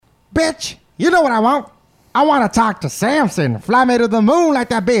Bitch, you know what I want? I want to talk to Samson. Fly me to the moon like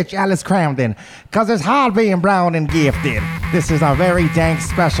that bitch Alice Cramden. Because it's hard being brown and gifted. This is a very dank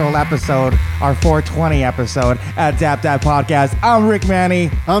special episode, our 420 episode at Tap That Podcast. I'm Rick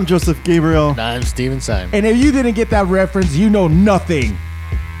Manny. I'm Joseph Gabriel. And I'm Steven Simon. And if you didn't get that reference, you know nothing.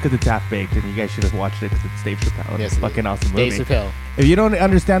 Because it's half-baked, and you guys should have watched it because it's Dave Chappelle. Yes, it's a fucking awesome movie. Dave Chappelle. If you don't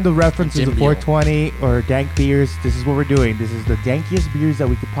understand the references of Jim 420 or dank beers, this is what we're doing. This is the dankiest beers that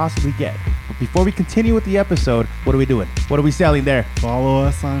we could possibly get. But before we continue with the episode, what are we doing? What are we selling there? Follow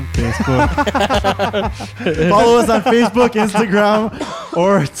us on Facebook. Follow us on Facebook, Instagram,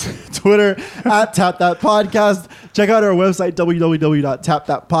 or Twitter at Tap That Podcast. Check out our website,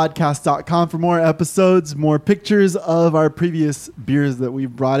 www.tapthatpodcast.com, for more episodes, more pictures of our previous beers that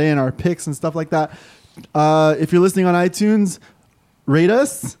we've brought in, our picks and stuff like that. If you're listening on iTunes, rate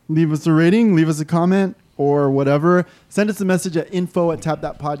us, leave us a rating, leave us a comment, or whatever. Send us a message at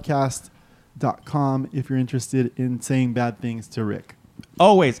info@tapthatpodcast.com if you're interested in saying bad things to Rick.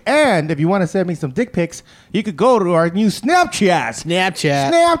 Always. And if you want to send me some dick pics, you could go to our new Snapchat.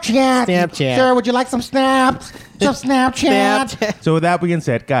 Snapchat. Sir, would you like some snaps? Some Snapchat. So with that being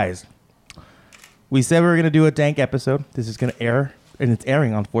said, guys, we said we were going to do a dank episode. This is going to air, and it's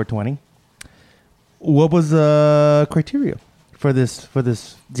airing on 420. What was the criteria for this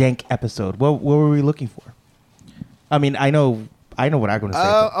dank episode? What were we looking for? I mean, I know what I'm going to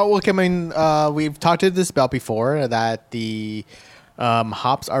say. Okay, I mean, we've talked about before that the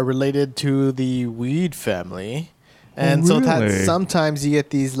hops are related to the weed family. And so that sometimes you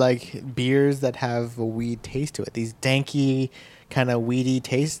get these like beers that have a weed taste to it. These danky kind of weedy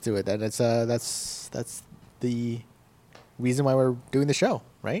taste to it. And it's that's the reason why we're doing the show,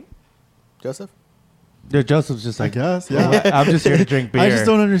 right, Joseph? Yeah, Joseph's just like, I guess, yeah. I'm just here to drink beer. I just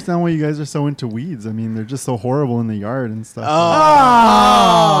don't understand why you guys are so into weeds. I mean, they're just so horrible in the yard and stuff.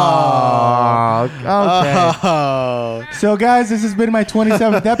 Okay. Oh. So, guys, this has been my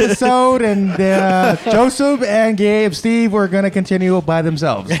 27th episode, and Joseph and Gabe, Steve, we're going to continue by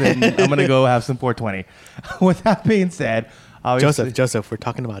themselves. And I'm going to go have some 420. With that being said, Joseph, we're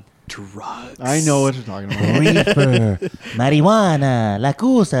talking about drugs. I know what you're talking about. reefer, marijuana, la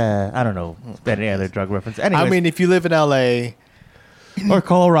cosa. I don't know any other drug reference. Anyways, I mean, if you live in LA or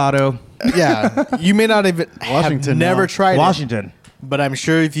Colorado, yeah, you may not even Washington have never now. tried Washington. it. But I'm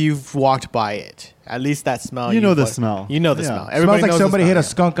sure if you've walked by it, at least that smell. You know the smell. You know the Yeah. smell. It Everybody smells like knows the somebody smell, hit a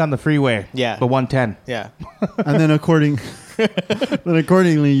skunk on the freeway. Yeah. But 110. Yeah. And then accordingly,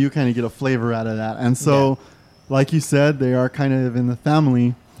 you kind of get a flavor out of that. And so, like you said, they are kind of in the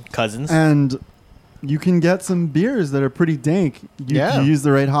family. Cousins. And you can get some beers that are pretty dank. You use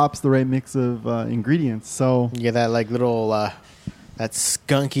the right hops, the right mix of ingredients. So You get that like little, that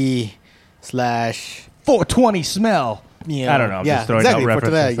skunky / 420 smell. Yeah. I don't know. I'm Yeah, just throwing exactly. out For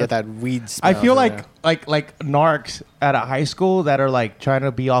references. that, you get that weed smell. I feel yeah. like narcs at a high school that are like trying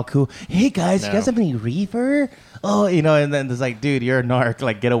to be all cool. Hey guys, you guys have any reefer? Oh, and then it's like, dude, you're a narc.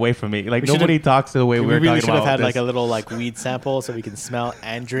 Like, get away from me. Like, nobody talks the way we're really talking should about. have had this. like a little like weed sample so we can smell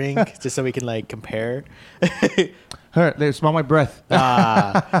and drink, just so we can like compare. They smell my breath.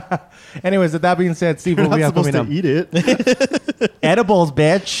 Anyways, with that being said, Steve, you're what we not have supposed coming to up? eat it. Edibles,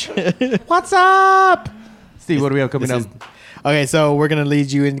 bitch. What's up? Steve, what do we have coming up? Okay, so we're going to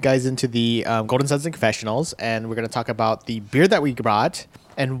lead you guys into the Golden Suns and Confessionals, and we're going to talk about the beer that we brought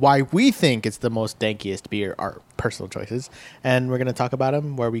and why we think it's the most dankiest beer, our personal choices. And we're going to talk about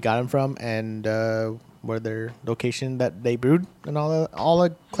them, where we got them from, and where their location that they brewed, and all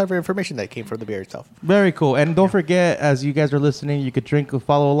the clever information that came from the beer itself. Very cool. And don't forget, as you guys are listening, you could drink or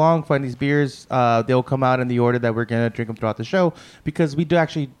follow along, find these beers. They'll come out in the order that we're going to drink them throughout the show, because we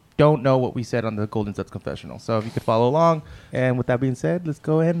don't know what we said on the Golden Suds Confessional. So if you could follow along. And with that being said, let's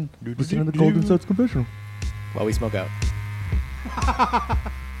go ahead and listen to the Golden Suds Confessional While we smoke out.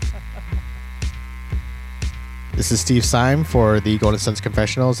 This is Steve Syme for the Golden Suns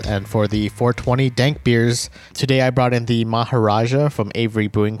Confessionals, and for the 420 dank beers. Today I brought in the Maharaja from Avery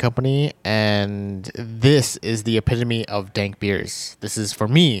Brewing Company, and this is the epitome of dank beers. This is, for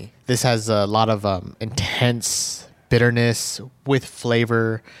me, this has a lot of intense bitterness with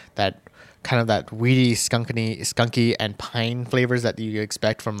flavor, that kind of that weedy, skunky and pine flavors that you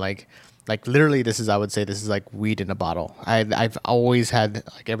expect from like literally, I would say this is like weed in a bottle. I've always had,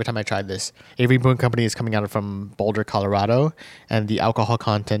 like, every time I tried this. Avery Brewing Company is coming out from Boulder, Colorado, and the alcohol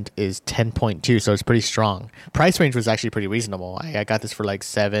content is 10.2, so it's pretty strong. Price range was actually pretty reasonable. I got this for like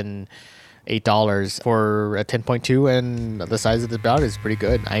 $7-8 for a 10.2, and the size of the bottle is pretty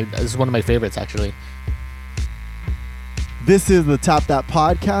good. This is one of my favorites, actually. This is the Tap That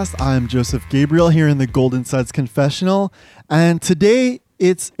Podcast. I'm Joseph Gabriel here in the Golden Suds Confessional, and today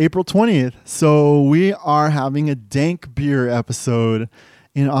It's April 20th, so we are having a dank beer episode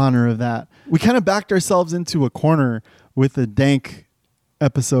in honor of that. We kind of backed ourselves into a corner with the dank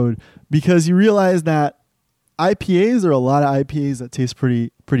episode because you realize that IPAs, there are a lot of IPAs that taste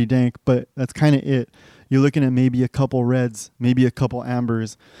pretty dank, but that's kind of it. You're looking at maybe a couple reds, maybe a couple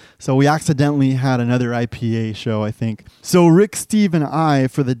ambers. So we accidentally had another IPA show, I think. So Rick, Steve, and I,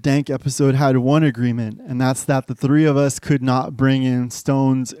 for the dank episode, had one agreement, and that's that the three of us could not bring in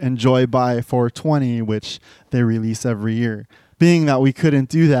Stone's Enjoy by 420, which they release every year. Being that we couldn't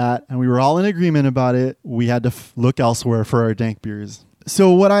do that, and we were all in agreement about it, we had to look elsewhere for our dank beers.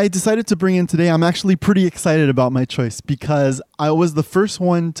 So what I decided to bring in today, I'm actually pretty excited about my choice because I was the first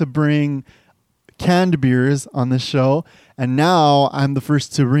one to bring canned beers on this show, and now I'm the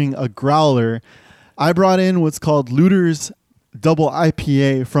first to bring a growler. I brought in what's called Looter's Double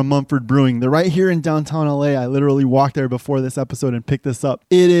IPA from Mumford Brewing. They're right here in downtown LA. I literally walked there before this episode and picked this up.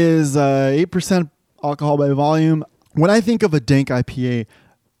 It is 8% alcohol by volume. When I think of a dank IPA,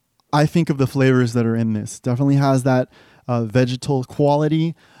 I think of the flavors that are in this. Definitely has that vegetal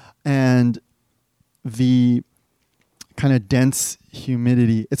quality and the kind of dense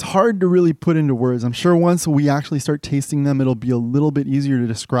humidity. It's hard to really put into words. I'm sure once we actually start tasting them, it'll be a little bit easier to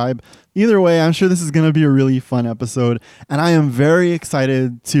describe. Either way, I'm sure this is going to be a really fun episode. And I am very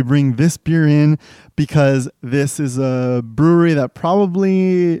excited to bring this beer in because this is a brewery that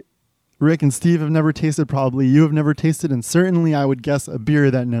probably Rick and Steve have never tasted, probably you have never tasted, and certainly I would guess a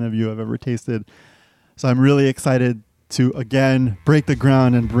beer that none of you have ever tasted. So I'm really excited to, again, break the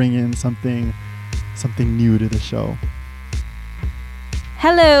ground and bring in something new to the show.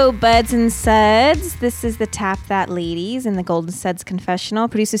 Hello, buds and suds. This is the Tap That Ladies in the Golden Suds Confessional.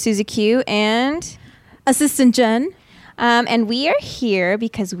 Producer Susie Q and Assistant Jen. And we are here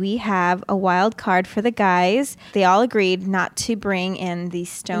because we have a wild card for the guys. They all agreed not to bring in the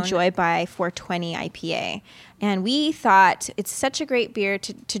Stone Enjoy by 420 IPA. And we thought it's such a great beer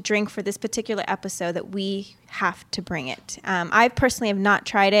to drink for this particular episode that we have to bring it. I personally have not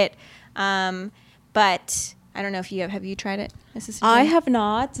tried it, but I don't know if you have you tried it, Mrs. I have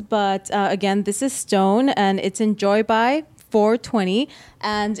not, but again, this is Stone, and it's Enjoy by 420,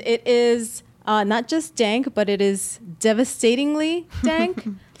 and it is not just dank, but it is devastatingly dank.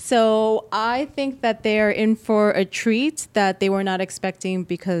 So I think that they're in for a treat that they were not expecting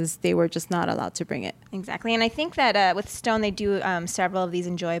because they were just not allowed to bring it. Exactly, and I think that with Stone, they do several of these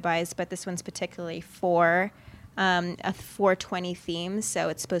Enjoy Bys, but this one's particularly for a 420 theme, so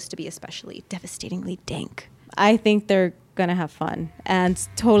it's supposed to be especially devastatingly dank. I think they're going to have fun and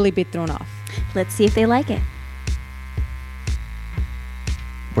totally be thrown off. Let's see if they like it.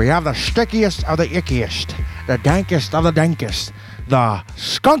 We have the stickiest of the ickiest, the dankest of the dankest, the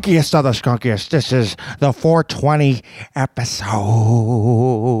skunkiest of the skunkiest. This is the 420 episode,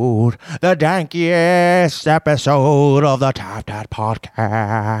 the dankiest episode of the Tap That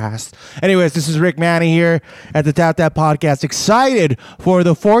Podcast. Anyways, this is Rick Manny here at the Tap That Podcast, excited for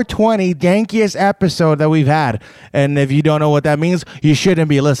the 420 dankiest episode that we've had. And if you don't know what that means, you shouldn't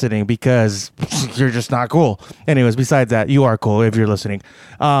be listening because you're just not cool. Anyways, besides that, you are cool if you're listening.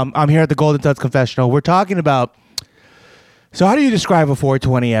 I'm here at the Golden Suds Confessional. We're talking about, so how do you describe a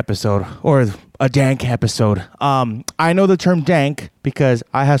 420 episode or a dank episode? I know the term dank because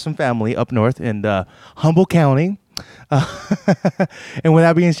I have some family up north in Humboldt County. And with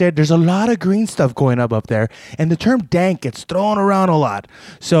that being said, there's a lot of green stuff going up there. And the term dank gets thrown around a lot.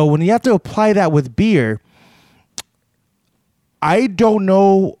 So when you have to apply that with beer, I don't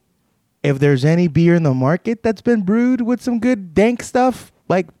know if there's any beer in the market that's been brewed with some good dank stuff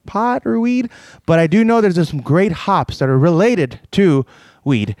like pot or weed, but I do know there's some great hops that are related to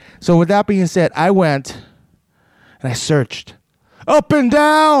weed. So with that being said, I went and I searched up and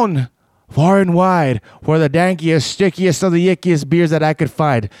down, far and wide, for the dankiest, stickiest of the ickiest beers that I could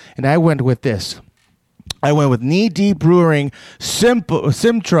find. And I went with this. I went with Knee Deep Brewing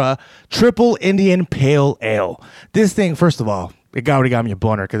Simtra Triple Indian Pale Ale. This thing, first of all, it already got me a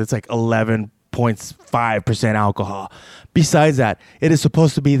boner because it's like 11.5% alcohol. Besides that, it is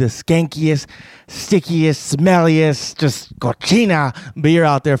supposed to be the skankiest, stickiest, smelliest, just cochina beer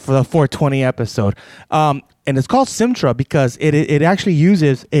out there for the 420 episode. And it's called Simtra because it actually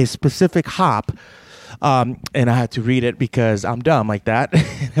uses a specific hop. And I had to read it because I'm dumb like that.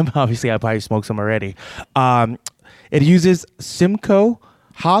 Obviously, I probably smoked some already. It uses Simcoe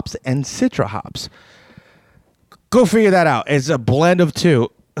hops and Citra hops. Go figure that out. It's a blend of two.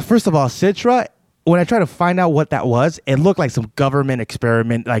 First of all, Citra, when I tried to find out what that was, it looked like some government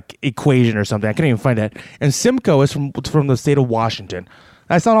experiment, like equation or something. I couldn't even find it. And Simcoe is from the state of Washington.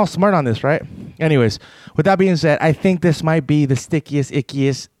 I sound all smart on this, right? Anyways, with that being said, I think this might be the stickiest,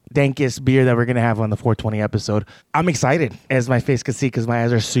 ickiest, dankest beer that we're going to have on the 420 episode. I'm excited, as my face can see, because my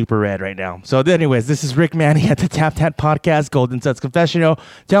eyes are super red right now. So anyways, this is Rick Manny at the Tap Tat Podcast, Golden Suns Confessional,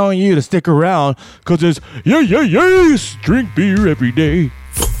 telling you to stick around, because it's yes, drink beer every day.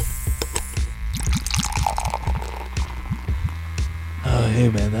 Oh, hey,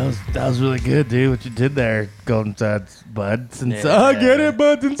 man, that was really good, dude, what you did there, Golden Suds, buds and suds. Get it,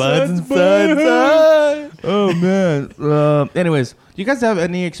 buds and suds. Oh, man. Anyways, do you guys have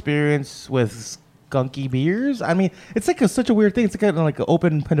any experience with skunky beers? I mean, it's like such a weird thing. It's like an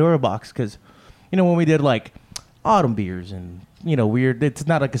open Pandora box because, when we did like autumn beers and, weird, it's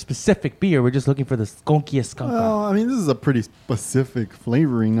not like a specific beer. We're just looking for the skunkiest skunk. Well, I mean, this is a pretty specific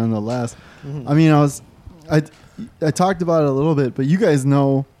flavoring nonetheless. Mm-hmm. I mean, I talked about it a little bit, but you guys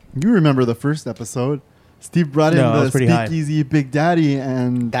know, you remember the first episode. Steve brought in the Speakeasy Big Daddy,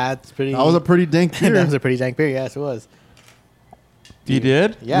 and that was a pretty dank beer. That was a pretty dank beer, yes, it was. You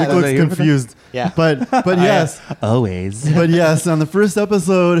did? Yeah. Nick looks confused. Yeah. But yes. Always. But yes, on the first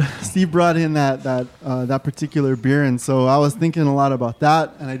episode, Steve brought in that particular beer, and so I was thinking a lot about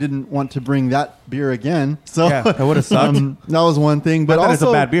that, and I didn't want to bring that beer again. So yeah, that would have sucked. That was one thing. But also, it's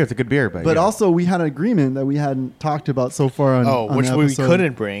a bad beer. It's a good beer. But also, we had an agreement that we hadn't talked about so far on which the we episode.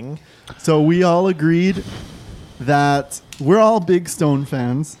 couldn't bring. So we all agreed that we're all big Stone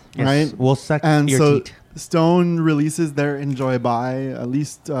fans, yes. right? We'll suck and your so teat. Stone releases their Enjoy By at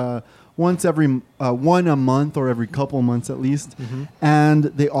least once every one a month or every couple months at least, and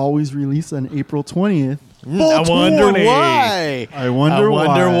they always release on April 20th. I wonder why. I wonder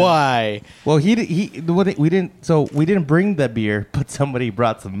why. Well, we didn't bring the beer, but somebody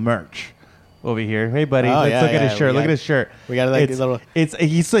brought some merch over here. Hey, buddy, let's look at his shirt. Look at his shirt. We got like a little. He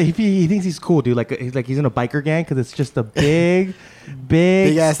thinks he's cool, dude. Like he's in a biker gang because it's just a big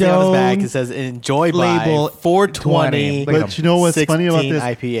ass thing on his back. It says "Enjoy label by 420." But you know what's funny about this?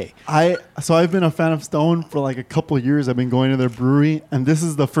 IPA. I've been a fan of Stone for like a couple of years. I've been going to their brewery, and this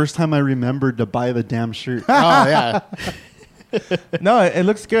is the first time I remembered to buy the damn shirt. Oh yeah. No, it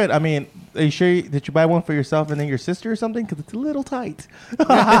looks good. I mean, are you sure did you buy one for yourself and then your sister or something? Because it's a little tight.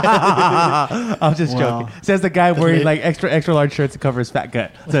 I'm just joking. Says the guy wearing like extra large shirts to cover his fat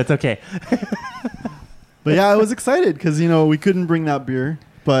gut, so it's okay. But yeah, I was excited because we couldn't bring that beer.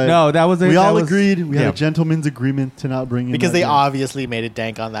 But we all agreed. We had a gentleman's agreement to not bring it because they obviously made it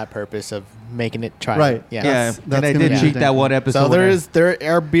dank on that purpose of making it try. Right. Yeah. And I did cheat that one episode. So there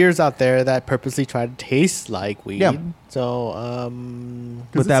are beers out there that purposely try to taste like weed. Yeah. So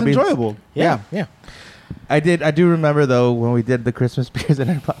because it's enjoyable. Yeah. I do remember though when we did the Christmas beers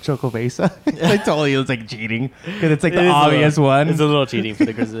and I brought Choco Mesa. I told you it was like cheating because it's like the obvious one. It's a little cheating for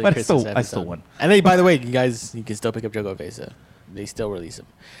the Christmas episode. I still won. And then, by the way, you guys, you can still pick up Choco Mesa. They still release them.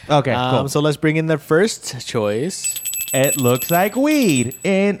 Okay, cool. So let's bring in the first choice. It looks like weed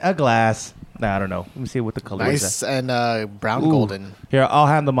in a glass. I don't know. Let me see what the color is. Nice and brown golden. Here, I'll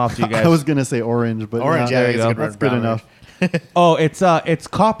hand them off to you guys. I was gonna say orange, but orange. Yeah, there you go. That's good enough. Oh, it's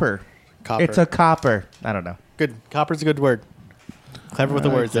copper. Copper. It's a copper. I don't know. Good. Copper's a good word. Clever with the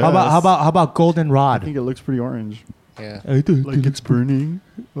words. Yeah. There. How about golden I rod? think it looks pretty orange. Yeah. Like it's burning.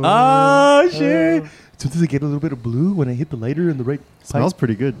 Oh shit! So does it get a little bit of blue when I hit the lighter in the right? Smells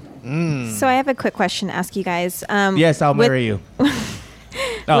pretty good. So I have a quick question to ask you guys. Yes, I'll marry you.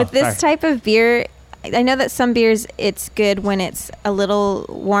 With this type of beer, I know that some beers it's good when it's a little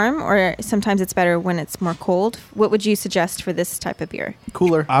warm, or sometimes it's better when it's more cold. What would you suggest for this type of beer?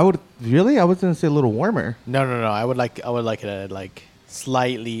 Cooler. I was gonna say a little warmer. No. I would like it at like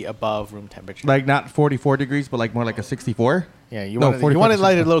slightly above room temperature. Like not 44 degrees, but like more like a 64. Yeah, you want it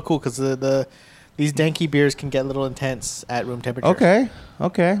light a little cool because these danky beers can get a little intense at room temperature. Okay.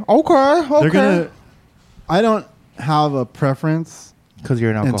 I don't have a preference Because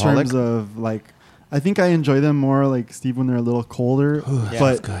you're an in alcoholic. terms of like. I think I enjoy them more like Steve when they're a little colder. Yeah,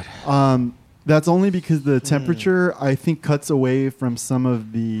 but that's good. That's only because the temperature I think cuts away from some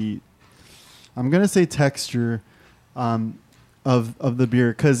of the. I'm gonna say texture, of the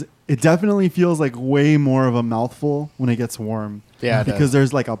beer because it definitely feels like way more of a mouthful when it gets warm. Yeah, because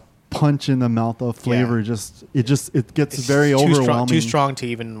there's like a punch in the mouth of flavor. Yeah. It gets very overwhelming. Too strong to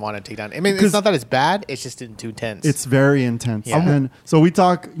even want to take down. I mean, it's not that it's bad. It's just too intense. It's very intense. Yeah. And so we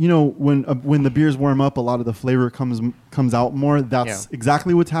talk. When the beers warm up, a lot of the flavor comes out more. That's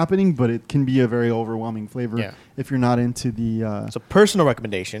exactly what's happening. But it can be a very overwhelming flavor if you're not into the. So personal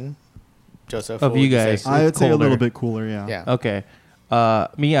recommendation, Joseph. Of you guys. I would say a colder. little bit cooler. Yeah. Yeah. Okay.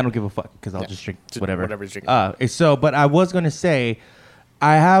 Me, I don't give a fuck because I'll just drink whatever. Whatever's drinking. But I was gonna say,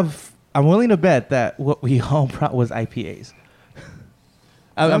 I'm willing to bet that what we all brought was IPAs.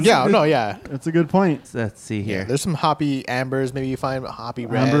 Yeah. That's a good point. Let's see here. There's some hoppy ambers. Maybe you find hoppy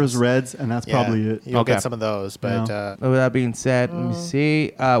reds. Ambers, reds, and that's probably it. You'll Okay. get some of those, but With that being said, let me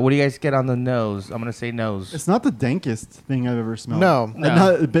see. What do you guys get on the nose? I'm gonna say nose. It's not the dankest thing I've ever smelled. No.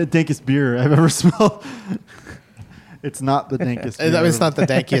 Not the dankest beer I've ever smelled. It's not the dankest beer. it's not the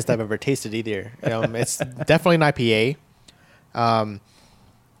dankiest I've ever tasted either. It's definitely an IPA.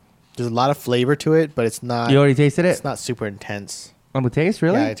 There's a lot of flavor to it, but it's not. You already tasted it? It's not super intense. On the taste,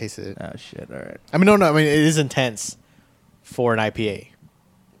 really? Yeah, I tasted it. Oh shit! All right. I mean, no. I mean, it is intense for an IPA,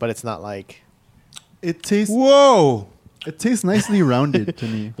 but it's not like. It tastes. Whoa! It tastes nicely rounded to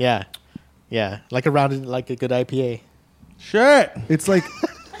me. Yeah, like a rounded, like a good IPA. Shit! It's like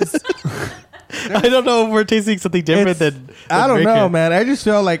I don't know if we're tasting something different than I don't Rick know, here. man. I just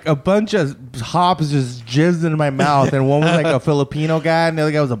felt like a bunch of hops just jizzed into my mouth, and one was like a Filipino guy, and the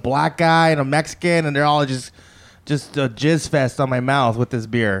other guy was a black guy and a Mexican, and they're all just a jizz fest on my mouth with this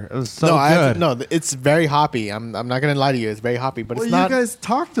beer. It was so good. It's very hoppy. I'm not gonna lie to you. It's very hoppy, but well, it's not. You guys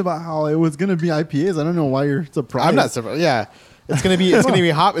taled about how it was gonna be IPAs. I don't know why you're surprised. I'm not surprised. Yeah, it's gonna be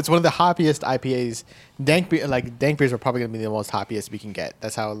hop. It's one of the hoppiest IPAs. Dank beers are probably gonna be the most hoppiest we can get.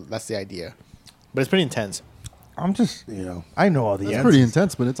 That's the idea. But it's pretty intense. I'm just, I know all the It's answers. pretty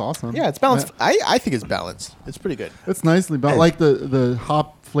intense, but it's awesome. Yeah, it's balanced. I think it's balanced. It's pretty good. It's nicely balanced. Like the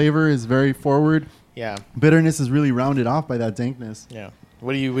hop flavor is very forward. Yeah. Bitterness is really rounded off by that dankness. Yeah.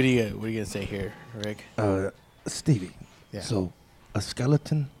 What are you gonna say here, Rick? Stevie. Yeah. So, a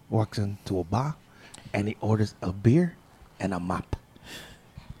skeleton walks into a bar, and he orders a beer and a mop.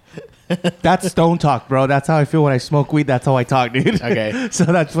 That's stone talk, bro. That's how I feel when I smoke weed. That's how I talk, dude. Okay. So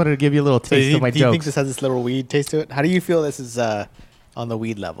I just wanted to give you a little taste of my do you think jokes. this has this little weed taste to it? How do you feel this is on the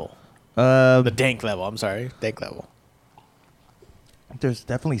weed level? The The dank level. I'm sorry, dank level. There's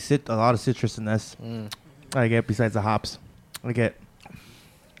definitely a lot of citrus in this. I get besides the hops. I get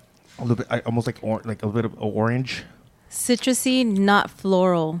a little bit, almost like a bit of orange. Citrusy, not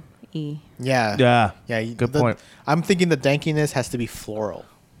floral. Yeah. Yeah. Yeah. Good point. I'm thinking the dankiness has to be floral,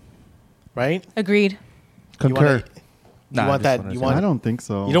 right? Agreed. Concur. You want that? You want? I don't think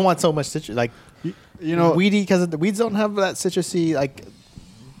so. You don't want so much citrus, like You know, weedy, because the weeds don't have that citrusy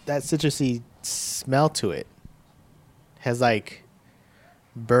smell to it. Has like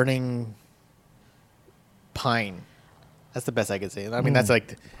burning pine. That's the best I could say. I mean, that's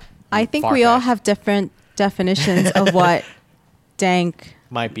like. I think we all far-fetched. have different definitions of what dank.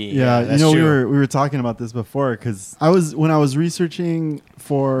 Might be. yeah, that's we true. were talking about this before because when I was researching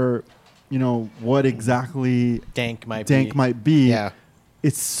for, what exactly dank might be. Yeah.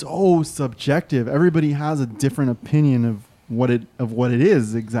 It's so subjective. Everybody has a different opinion of what it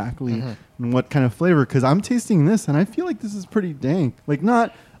is exactly and what kind of flavor. Because I'm tasting this and I feel like this is pretty dank. Like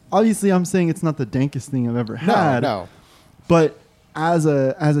not obviously, I'm saying it's not the dankest thing I've ever had. No. But as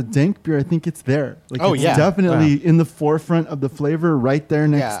a dank beer, I think it's there. Like Oh, it's yeah. definitely in the forefront of the flavor, right there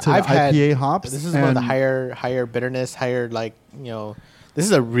next to the IPA hops. This is one of the higher bitterness, This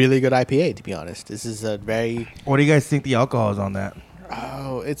is a really good IPA, to be honest. This is a very. What do you guys think the alcohol is on that?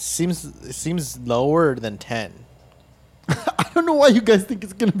 Oh, it seems lower than 10. I don't know why you guys think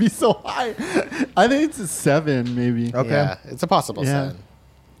it's gonna be so high. I think it's a 7, maybe. Okay. Yeah, it's a possible Yeah. 7.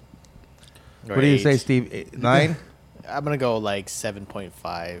 What do you say, Steve? 9? I'm gonna go like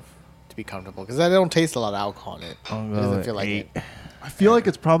 7.5 to be comfortable because I don't taste a lot of alcohol in it. It doesn't feel like it. I feel like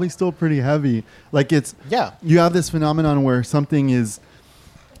it's probably still pretty heavy. Like it's you have this phenomenon where something is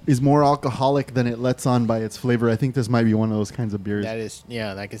more alcoholic than it lets on by its flavor. I think this might be one of those kinds of beers. That is,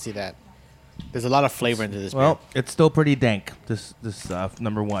 I can see that. There's a lot of flavor into this Well, beer. it's still pretty dank. This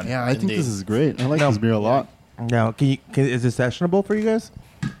number 1. Yeah, I think Indeed. this is great. I like No. this beer a lot. Now, is this sessionable for you guys?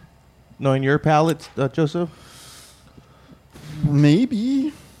 Knowing your palate, Joseph?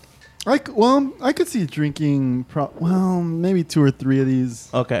 Maybe. I could see drinking. Maybe 2 or 3 of these.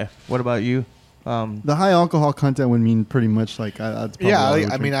 Okay. What about you? The high alcohol content would mean pretty much like that's probably all Yeah, I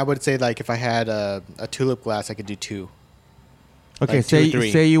drink. mean, I would say like if I had a tulip glass, I could do 2. Okay, Like 2 or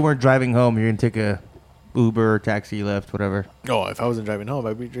 3. say you weren't driving home. You're going to take a Uber or taxi, Lyft, whatever. Oh, if I wasn't driving home,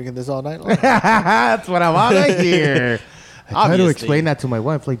 I'd be drinking this all night long. That's what I want to hear. I try to Obviously. explain that to my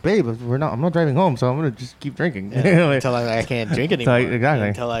wife. Like, babe, I'm not driving home, so I'm going to just keep drinking. Until I can't drink anymore. Exactly.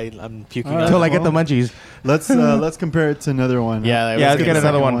 Until I'm puking. All right. out. Until I get the munchies. Let's compare it to another one. Yeah, Yeah, let's get the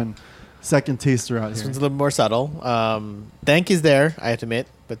another second one. Second taster out This here. one's a little more subtle. Dank is there, I have to admit,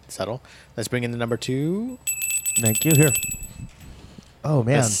 but subtle. Let's bring in the number 2. Thank you. Here. Oh,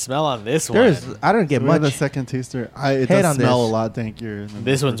 man. The smell on this one. I don't get We have much. the second taster. It Head does on smell this. a lot dankier. Than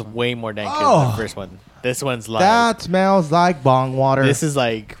This the one's first one. way more dank Oh. than the first one. This one's like That smells like bong water. this is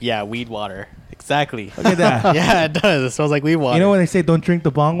like weed water exactly. Look at that. Yeah, it does. It smells like weed water. You know when they say don't drink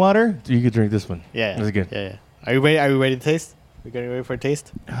the bong water? You could drink this one. Yeah, This is good. Yeah. Are you ready? Are we ready to taste? We getting ready for a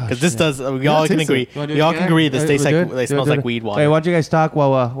taste? Oh, Because this shit. does. We all can taste agree. it. We all can agree. This tastes like. It smells like weed water. Wait, why don't you guys talk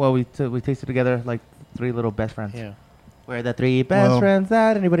while we taste it together like three little best friends? Yeah. Where the three best Well, friends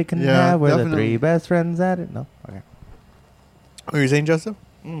at? Anybody can yeah, have? Where the definitely. three best friends at? It? No. Okay. What were you saying, Joseph?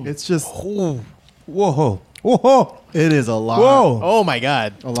 It's just Whoa. Whoa. it is a lot. Whoa. Oh my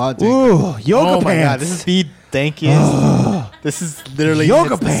god. A lot. Ooh. Yoga Oh pants. my god. This is the dankiest. This is literally Yoga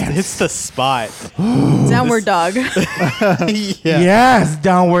hits pants. Hits the spot. Downward dog. Yeah. Yes,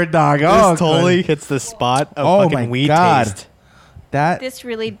 downward dog. This Oh, totally good. hits the spot of Oh fucking my weed God. taste. That. This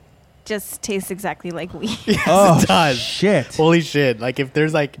really just tastes exactly like weed. Yes, Oh it does. shit. Holy shit! Like if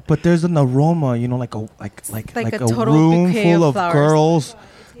there's like But there's an aroma, you know, like a a a total room bouquet full of of flowers. girls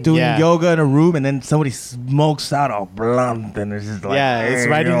doing Yeah. yoga in a room, and then somebody smokes out a blunt, and it's just like, yeah, it's hey,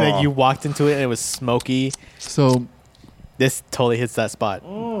 right in yo. like you walked into it and it was smoky. So This totally hits that spot.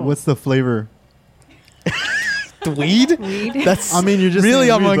 what's the flavor? The weed? Weed. That's I mean, you're just really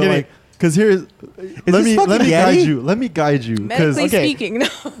saying I'm weed, but, getting. like, because here's let this me fucking guide Yeti? you. Let me guide you. Because Medically Okay. speaking, no.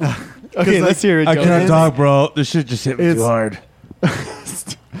 Okay, like, let's hear it. I Joe. cannot It's- talk, bro. This shit just hit me too it's- hard.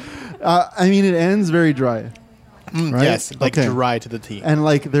 I mean, it ends very dry, right? Yes, like Okay. dry to the tea. and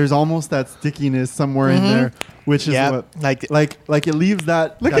like there's almost that stickiness somewhere in there, which is Yeah, what like- it leaves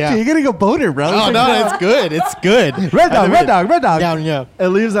that. Look that- at you. You're getting a boner, bro. Oh no, it's good. It's good. Red dog. Down, yeah. It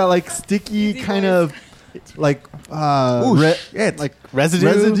leaves that like sticky kind of like Ooh, shit. like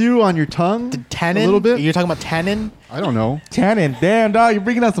Residue. on your tongue. Tannin. a little bit. You're talking about tannin. I don't know. Tannin. Damn, dog. You're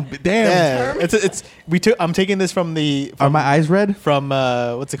bringing out some. Damn. Yeah, it's. I'm taking this from the. Are From, my eyes red? from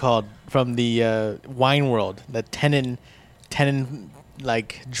what's it called? From the wine world. The tannin,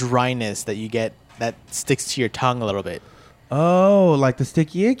 like dryness that you get that sticks to your tongue a little bit. Oh, like the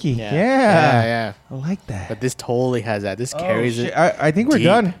sticky icky. Yeah. Yeah. Yeah. I like that. But this totally has that. This carries Oh, it. shit. I think we're deep.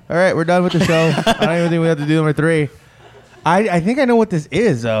 done. All right, we're done with the show. I don't even think we have to do number 3. I think I know what this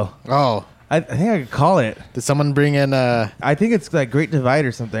is, though. Oh, I think I could call it. did someone bring in? I think it's like Great Divide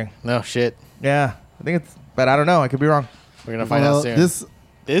or something. No shit. Yeah, I think it's, but I don't know. I could be wrong. We're gonna find Well, out soon. This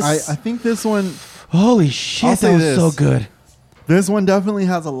I think this one Holy shit, I'll that say was this. so good. this one definitely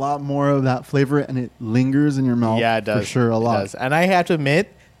has a lot more of that flavor and it lingers in your mouth. yeah, it does for sure a It lot. does. And I have to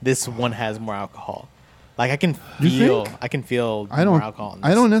admit, this one has more alcohol. Like I can You feel. think? I can feel I more don't. alcohol. In I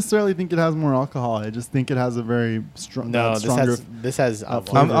this. don't necessarily think it has more alcohol. I just think it has a very strong. No, this stronger. has.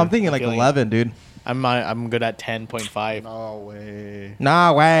 flavor. I'm thinking like feeling. 11, dude. I'm good at 10.5. No way.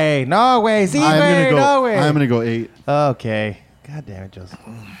 No way. No way. See, I'm gonna go. no way. I'm gonna go 8. Okay. God damn it, Joseph.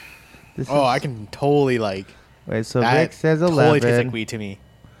 This Oh, is- I can totally like. Wait, so that Rick says 11. Totally tastes like weed to me.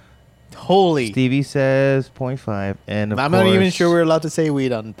 Totally. Stevie says 0.5. And of I'm not even course- sure we're allowed to say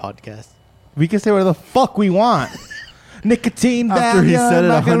weed on podcast. We can say whatever the fuck we want. Nicotine, After he Valium, said it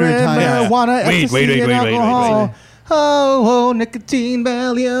 100 Vicodin, times. marijuana, Wait, ecstasy, wait, wait, and wait, wait, wait, alcohol. wait. Oh, nicotine,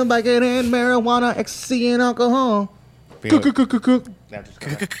 Valium, Vicodin, marijuana, ecstasy, and alcohol.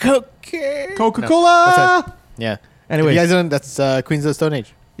 Coca-Cola. Yeah. Anyways. you guys don't. That's Queens of the Stone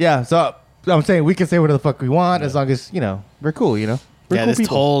Age. Yeah, so I'm saying we can say whatever the fuck we want as long as, you know, we're cool, you know? We're Yeah, cool this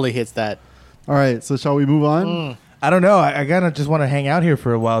people. totally hits that. All right. So shall we move on? I don't know. I kind of just want to hang out here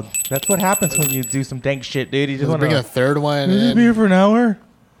for a while. That's what happens when you do some dank shit, dude. You just Let's want bring a to third one. be in. here for an hour.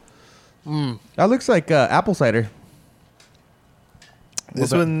 That looks like apple cider.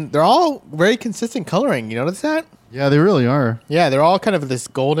 This one, they're all very consistent coloring. You notice that? Yeah, they really are. Yeah, they're all kind of this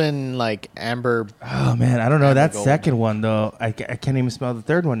golden, like amber. Oh, man. I don't know. Amber That gold. second one, though, I can't even smell the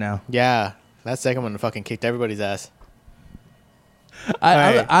third one now. Yeah, that second one fucking kicked everybody's ass.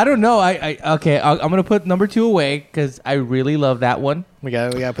 I don't know. Okay, I'm going to put number 2 away because I really love that one. We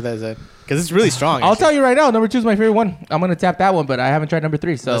gotta put that aside because it's really strong. I'll tell you right now, number 2 is my favorite one. I'm going to tap that one, but I haven't tried number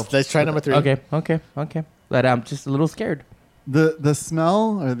 3. So Let's try number 3. Okay. But I'm just a little scared. The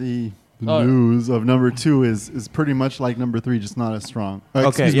smell or the Oh. news of number 2 is pretty much like number 3, just not as strong. Okay,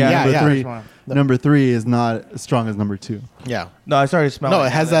 Excuse me, yeah, number yeah. three. No. Number 3 is not as strong as number 2. Yeah. No, I started smelling. No,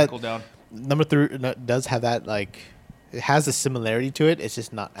 it has that. Cool down. Number 3 does have that like. It has a similarity to it. It's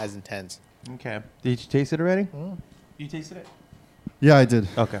just not as intense. Okay. Did you taste it already? You tasted it? Yeah, I did.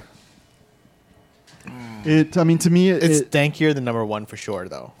 Okay. I mean, to me, It's it dankier than number 1 for sure,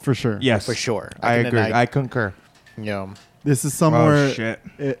 though. for sure. Yes. For sure. I can agree. deny- I concur. You know, This is somewhere Oh,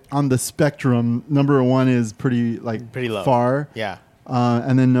 shit. on the spectrum. Number 1 is pretty Pretty low. far, yeah.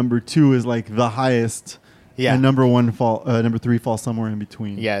 and then number 2 is like the highest. Yeah. And number 3 falls somewhere in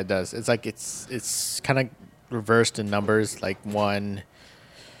between. Yeah, it does. It's like it's kind of reversed in numbers. Like 1,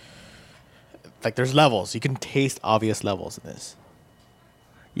 like there's levels. You can taste obvious levels in this.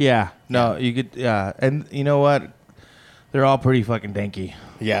 Yeah. No, you could. Yeah, and you know what? They're all pretty fucking danky.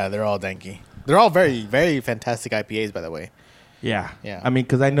 Yeah, they're all danky. They're all very, very fantastic IPAs, by the way. Yeah. Yeah. I mean,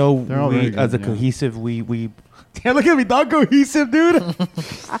 because I know They're all very we, good, as a yeah. cohesive, we. Damn, look at me, not cohesive, dude.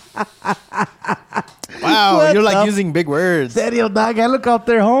 Wow, What you're like the- using big words. Serio, dog. I look out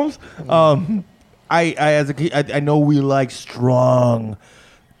there, Holmes. I know we like strong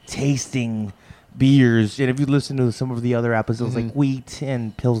tasting beers, and if you listen to some of the other episodes, like wheat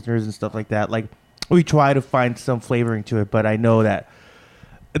and pilsners and stuff like that, like we try to find some flavoring to it. But I know that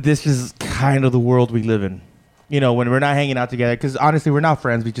this is kind of the world we live in. You know, when we're not hanging out together, because honestly, we're not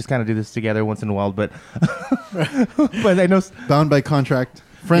friends. We just kind of do this together once in a while. But but I know Bound by contract.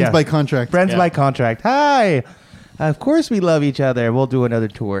 Friends Yeah. by contract. friends Yeah. by contract. Hi. Of course we love each other. We'll do another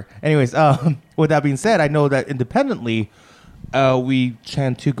tour. Anyways, with that being said, I know that independently, we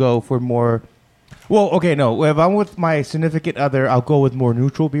tend to go for more. Well, okay, no. If I'm with my significant other, I'll go with more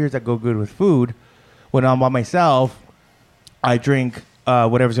neutral beers that go good with food. When I'm by myself, I drink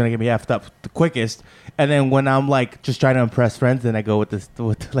whatever's gonna get me effed up the quickest. And then when I'm like just trying to impress friends, then I go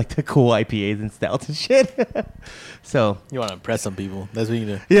with like the cool IPAs and stouts and shit. So You want to impress some people. That's what you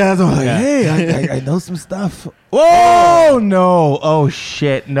do. yeah, so I'm like, Yeah. hey, I know some stuff. Whoa, no. Oh,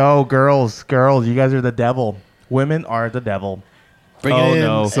 shit. No, girls, you guys are the devil. Women are the devil. Bring Oh, it in.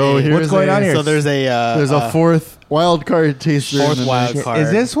 no. So Hey, here's What's going on here? So there's a There's a fourth wild card taster. Fourth in the wild mix. card. Is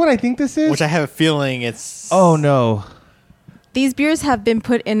this what I think this is? which I have a feeling it's. Oh, no. These beers have been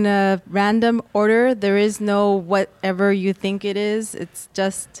put in a random order. There is no whatever you think it is. It's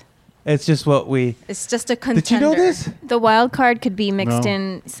just What we... a contender. Did you know this? The wild card could be mixed No.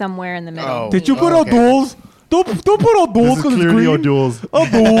 in somewhere in the middle. Oh. Did you put okay. O'Doul's? Don't put O'Doul's This is because it's clearly green. O'Doul's.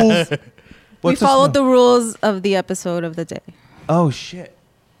 O'Doul's. We What's the followed smell? the rules of the episode of the day. Oh, shit.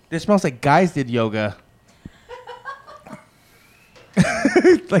 This smells like guys did yoga.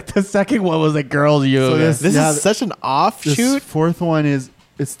 Like the second one was like girls yoga. This Yeah, is such an This offshoot. fourth one it's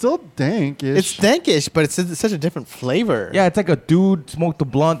still dank. It's dankish, but it's such a different flavor. Yeah, it's like a dude smoked a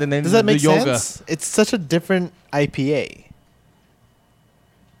blunt and then Does that the make yoga. sense? It's such a different IPA.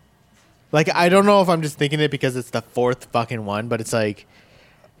 Like, I don't know if I'm just thinking it because it's the fourth fucking one, but it's like,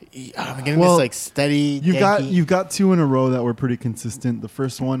 I'm getting Well, this like steady. You've got two in a row that were pretty consistent. The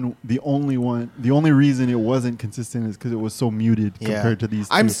first one, the only reason it wasn't consistent is because it was so muted compared to these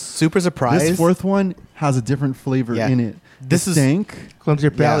two. I'm super surprised. This fourth one has a different flavor Yeah. in it. This It's is- dank. Cleanse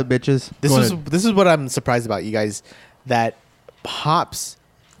your palate, Yeah. bitches. This Go is ahead. this is what I'm surprised about, you guys. That hops,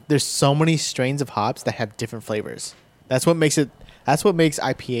 there's so many strains of hops that have different flavors. That's what makes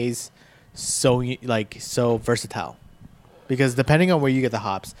IPAs so versatile. Because depending on where you get the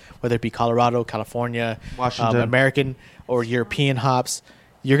hops, whether it be Colorado, California, Washington. American or European hops,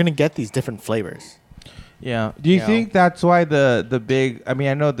 you're gonna get these different flavors. Yeah. Do you know. think that's why the big? I mean,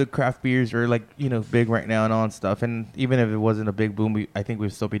 I know the craft beers are like big right now and all and stuff. And even if it wasn't a big boom, I think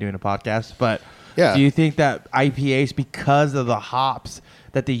we'd still be doing a podcast. But Yeah. do you think that IPAs, because of the hops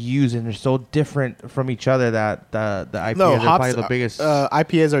that they use and they're so different from each other, that the IPAs are probably the biggest?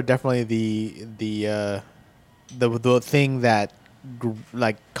 IPAs are definitely the thing that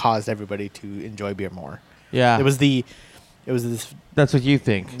caused everybody to enjoy beer more. yeah. It was this That's what you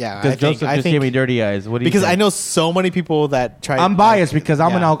think. Yeah, I Because think- Joseph I just think- gave me dirty eyes. What do you because think? I know so many people that try. I'm biased because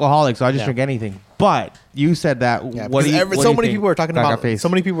I'm an Yeah. alcoholic, so I just Yeah. drink anything. But you said that. Yeah, what do because you? what do so you many think? people were talking Cock about face. so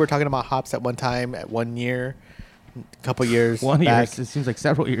many people were talking about hops at one time, at 1 year, a couple years. 1 year. back. It seems like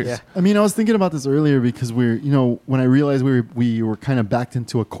several years. Yeah. I mean, I was thinking about this earlier because when I realized we were kind of backed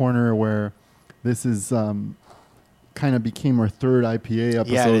into a corner where this is kind of became our third IPA Yeah, it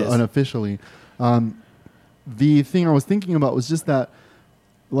episode is. unofficially. The thing I was thinking about was just that,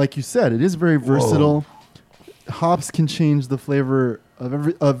 like you said, it is very versatile. Hops can change the flavor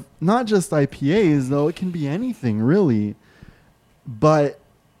of not just IPAs, though. It can be anything, really. But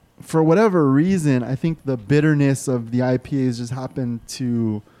for whatever reason, I think the bitterness of the IPAs just happened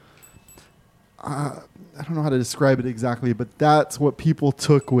to... I don't know how to describe it exactly, but that's what people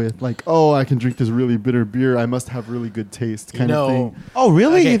took with, like, oh, I can drink this really bitter beer. I must have really good taste, kind of thing. Oh,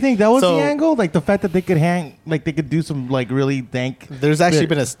 really? Okay, You think that was so- the angle? Like the fact that they could they could do some like really dank. There's actually bit-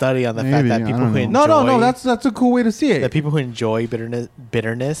 been a study on the Maybe, fact that I people don't who know. enjoy No. That's a cool way to see it. that people who enjoy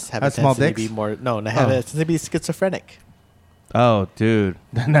bitterness have Have a small tendency to dicks? be more have Oh. a tendency to be schizophrenic. Oh, dude,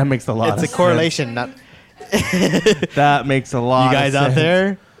 that makes a lot. It's a of correlation, not sense. That makes a lot. you guys of out sense.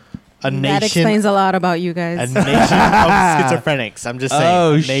 there. A That nation, explains a lot about you a guys. nation of schizophrenics. I'm just saying,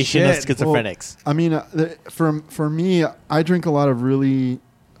 Oh, a nation of shit. schizophrenics. I mean, for me, I drink a lot of really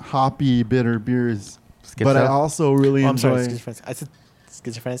hoppy, bitter beers, but I Schizo? also really Oh, I'm sorry, enjoy... schizophrenics. I said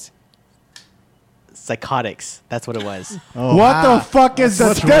schizophrenics. psychotics. That's what it was. Oh. What the fuck is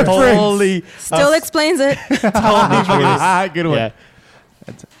the difference? Holy. Still explains it. Good one. Yeah.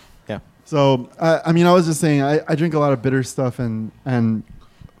 Yeah. So I mean, I was just saying, I drink a lot of bitter stuff, and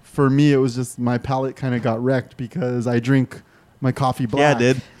for me, it was just my palate kind of got wrecked because I drink my coffee black.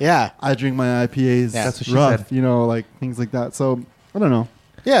 Yeah, dude. Yeah. I drink my IPAs Yeah. That's what she rough, said. like things like that. So I don't know.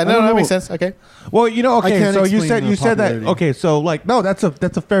 Yeah, I no, don't that know. makes sense. Okay. Well, okay. can't So you explain the said that. popularity. Okay, so like, no, that's a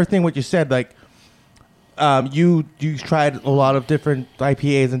fair thing. What you said, like, you tried a lot of different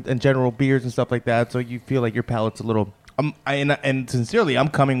IPAs and general beers and stuff like that. So you feel like your palate's a little. And sincerely, I'm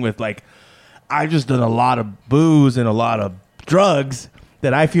coming with like, I've just done a lot of booze and a lot of drugs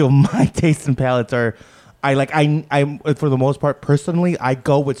that I feel my tastes and palates are. I'm for the most part personally, I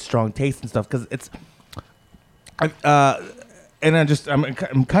go with strong taste and stuff because it's. And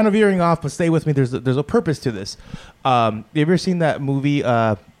I'm kind of veering off, but stay with me. There's a purpose to this. You ever seen that movie,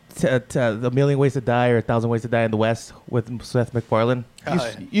 A Million Ways to Die or A Thousand Ways to Die in the West with Seth MacFarlane?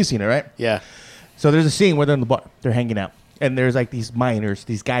 You've seen it, right? Yeah. So there's a scene where they're in the bar, they're hanging out, and there's like these miners,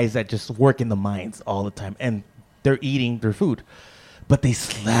 these guys that just work in the mines all the time, and they're eating their food, but they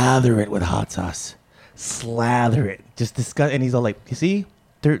slather it with hot sauce, just disgust. And he's all like, you see.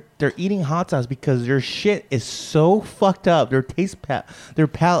 They're eating hot sauce because their shit is so fucked up. Their their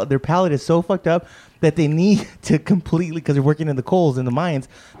palate is so fucked up that they need to completely, because they're working in the coals in the mines,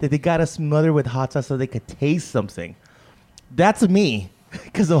 that they gotta smother with hot sauce so they could taste something. That's me,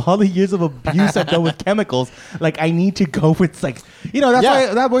 because of all the years of abuse I've done with chemicals. Like I need to go with like that's Yeah.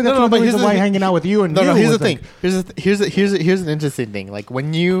 why that's the reason why I'm hanging out with you and No, you here's was the thing. like- Here's an interesting thing. Like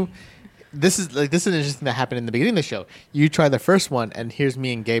when you, this is interesting that happened in the beginning of the show. You try the first one, and here's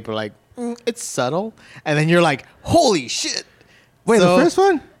me and Gabe are like, it's subtle, and then you're like, holy shit. Wait, So- the first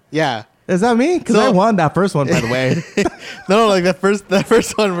one? Yeah. Is that me? Because So- I won that first one, by the way. No, like the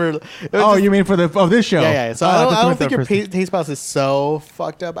first one were. Oh, you mean for this show? Yeah. So Oh, I thought you don't meant think the your first- taste buds is so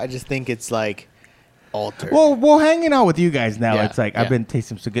fucked up. I just think it's like altered. Well, hanging out with you guys now, Yeah, it's like yeah. I've been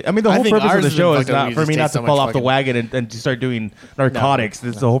tasting so good. I mean, the I whole think purpose of ours the has show been is fucked up. not We for just me not taste to so fall much off the fucking- wagon and to start doing narcotics.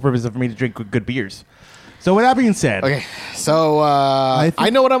 The whole purpose of for me to drink good beers. So with that being said, Okay, so I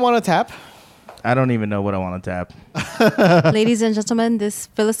know what I want to tap. I don't even know what I want to tap. Ladies and gentlemen, this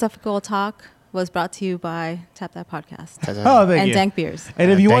philosophical talk was brought to you by Tap That Podcast Oh, thank and you. Dank Beers.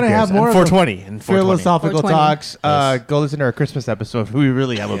 And if you want to have more of 420 a and 420. philosophical 420. talks, Yes. go listen to our Christmas episode. We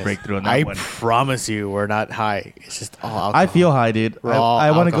really have a Yes. breakthrough on that I one. promise you, we're not high. It's just all alcohol. I feel high, dude. Raw I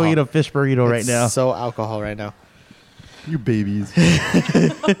want to go alcohol. eat a fish burrito right It's now. So alcohol right now. You babies.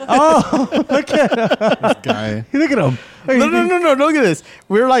 Oh, look at This guy. look at him. No. Look at this.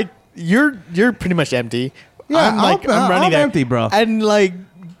 We're like, you're pretty much empty. Yeah, I'm like, I'm running there. empty, bro. And like,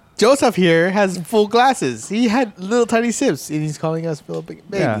 Joseph here has full glasses. He had little tiny sips, and he's calling us little big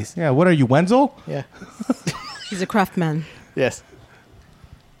Yeah, babies. yeah. What are you, Wenzel? Yeah. He's a craftsman. Yes.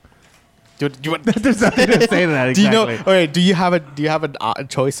 Do you want? There's nothing to say to that. Exactly. Do you know? Okay. Do you have a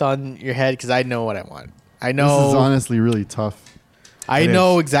choice on your head? Because I know what I want. I know. This is honestly really tough. I It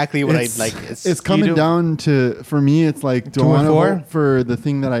know is. exactly what It's- I like. It's coming you do- down to, for me, it's like, do I 2 and want to 4? vote for the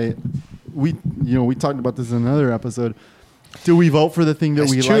thing that we talked about this in another episode. Do we vote for the thing that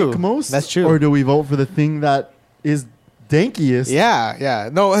That's we true. like most? That's true. Or do we vote for the thing that is dankiest? Yeah.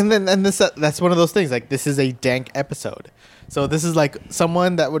 No, and that's one of those things. Like, this is a dank episode, so this is like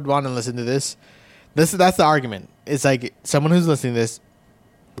someone that would want to listen to this. That's the argument. It's like someone who's listening to this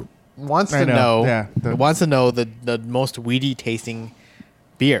wants I to know. know. Yeah. Wants to know the most weedy tasting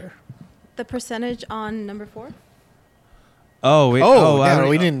beer. The percentage on number 4? Oh, wait. Oh, I yeah, don't-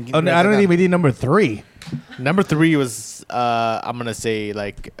 we didn't Oh, write no, I that don't down. think we did number 3. Number 3 was I'm gonna say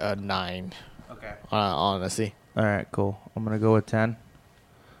like a 9. Okay. Honestly. All right. Cool. I'm gonna go with 10.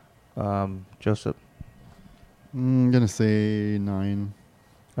 Joseph. I'm going to say 9.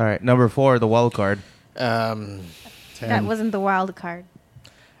 All right. Number 4, the wild card. 10. That wasn't the wild card.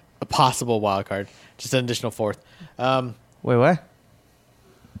 A possible wild card, just an additional 4th. Wait, what?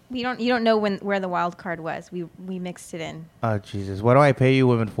 You don't know where the wild card was. We mixed it in. Oh Jesus! What do I pay you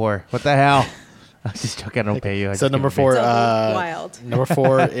women for? What the hell? I'm just joking. I don't pay you. I So just number give it 4, Double wild. Number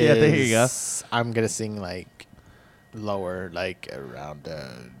 4 is. Yeah, there you go. I'm gonna sing like lower, like around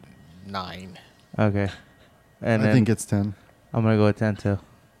 9. to- Okay. And I then think it's 10. I'm gonna go with 10 too.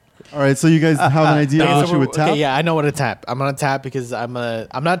 All right, so you guys have an idea Okay, what so you would tap? okay, yeah, I know what to tap. I'm gonna tap because I'm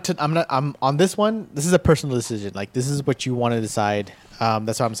on this one. This is a personal decision. Like, this is what you want to decide.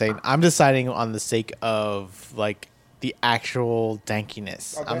 That's what I'm saying. I'm deciding on the sake of like the actual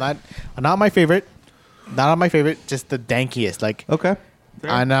dankiness. I'm not my favorite. Not on my favorite, just the dankiest. Like, Okay.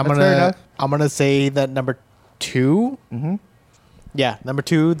 and That's fair enough. I'm gonna say that number 2 Yeah, number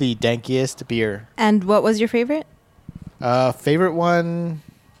 2, the dankiest beer. And what was your favorite? Favorite one.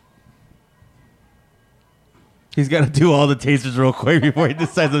 He's got to do all the tasters real quick before he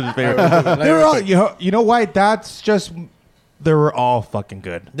decides on his favorite. Let me They were real all, quick. you know why? That's just they were all fucking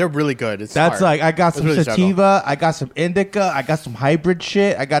good. They're really good. It's That's hard. like I got It's some really struggle. sativa, I got some indica, I got some hybrid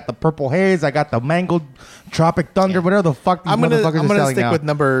shit, I got the purple haze, I got the mango tropic thunder, Yeah. whatever the fuck these I'm gonna motherfuckers are selling stick now. with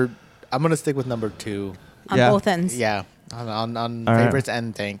number. I'm gonna stick with number 2. On Yeah. both ends. Yeah, on All right. favorites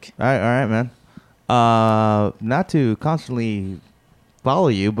and dank. All right, man. Not to constantly follow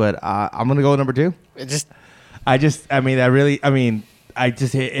you, but I'm gonna go with number 2. It just It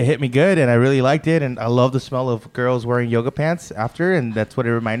hit me good, and I really liked it, and I love the smell of girls wearing yoga pants after, and that's what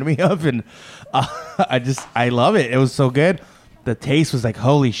it reminded me of, and I love it. It was so good. The taste was like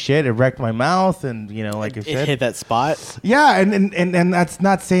holy shit. It wrecked my mouth, and like you it said, hit that spot. yeah, and that's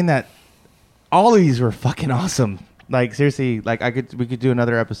not saying that all of these were fucking awesome. Like seriously, like we could do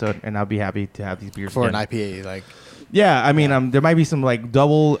another episode, and I'll be happy to have these beers For again. an IPA, like Yeah, I mean, there might be some like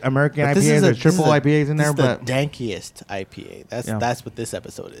double American but this IPAs is or triple IPAs in there, this is but the dankiest IPA. Yeah. That's what this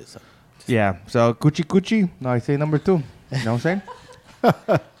episode is. yeah. So coochie. No, I say number 2. You know what I'm saying?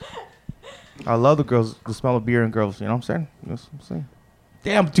 I love the smell of beer and girls. You know what I'm saying? You know what I'm saying?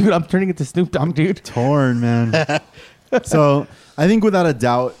 Damn, dude, I'm turning into Snoop Dogg, dude. Torn, man. So I think without a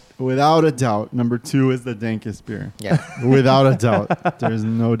doubt, number 2 is the dankest beer. Yeah. Without a doubt. There's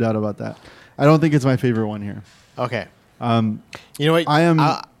no doubt about that. I don't think it's my favorite one here. Okay. You know what? I am.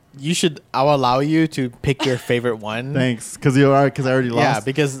 I'll allow you to pick your favorite one. Thanks, because I already lost. Yeah,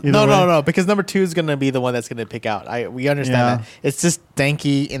 because Either no, way. because number 2 is gonna be the one that's gonna pick out. We understand Yeah. that. It's just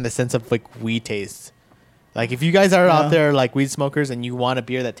danky in the sense of like weed taste. Like if you guys are out there like weed smokers and you want a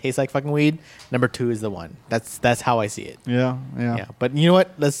beer that tastes like fucking weed, number 2 is the one. That's how I see it. Yeah. Yeah. But you know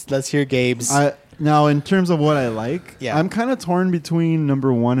what? Let's hear Gabe's. Now, in terms of what I like, Yeah. I'm kind of torn between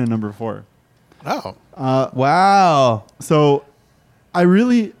number 1 and number 4. Oh. Wow. So I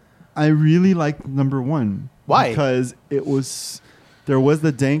really liked number 1. Why? Because there was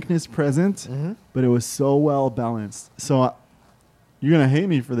the dankness present, but it was so well balanced. So you're gonna hate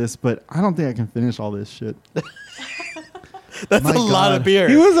me for this, but I don't think I can finish all this shit. That's My a lot God. of beer.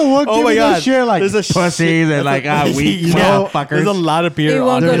 He was the one Oh giving my me God. the shit like There's a pussies shit- and like weak You know, motherfuckers. There's a lot of beer. It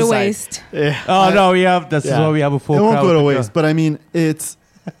won't on go to this side. waste. Yeah. Oh no, that's Yeah. why we have a full. It won't crowd go to with the- waste, but I mean, it's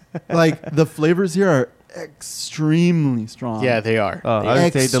like the flavors here are extremely strong. Yeah, they are. Oh, I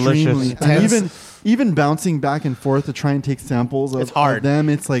would say Extremely. delicious. And Intense. even bouncing back and forth to try and take samples It's of hard. them,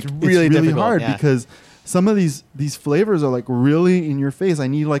 it's like It's it's really really difficult, hard yeah. because some of these flavors are like really in your face. I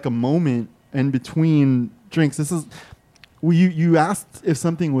need like a moment in between drinks. This is you asked if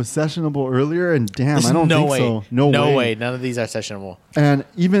something was sessionable earlier, and damn, There's I don't no think way. so. No way. None of these are sessionable. And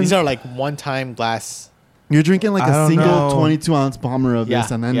even These are like one-time glass. you're drinking like I a don't single know. 22-ounce bomber of this,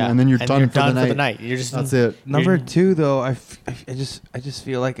 and then you're done for the night. You're just That's it. Number 2, though, I just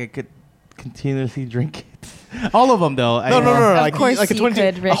feel like I could continuously drink it. All of them, though. No. Of course like a you 22,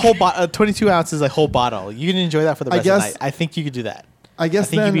 could, Rick. 22 ounces, a whole bottle. You can enjoy that for the rest of the night. I think you could do that. I guess I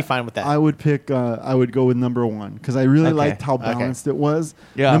think you'd then be fine with that. I would pick. I would go with number 1 because I really Okay. liked how Okay. balanced it was.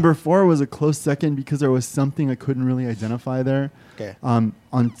 Yeah. Number 4 was a close second because there was something I couldn't really identify there. Okay. On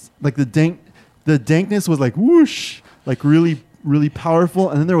like the dankness was like whoosh, like really really powerful,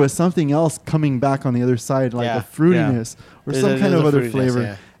 and then there was something else coming back on the other side, like Yeah. a fruitiness or some kind of a other fruitiness, flavor,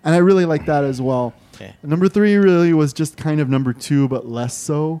 yeah. and I really liked that as well. Okay. Number 3 really was just kind of number 2, but less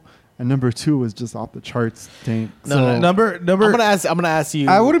so. And number 2 was just off the charts. Dank. No. Number. I'm gonna ask you.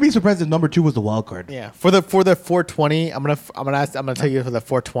 I wouldn't be surprised if number 2 was the wild card. Yeah. For the 420, I'm gonna tell you for the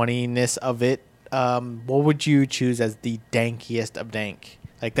 420ness of it. What would you choose as the dankiest of dank?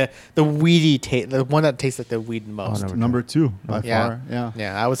 Like the weedy taste, the one that tastes like the weed most. no. Number 2 by Yeah. far. Yeah.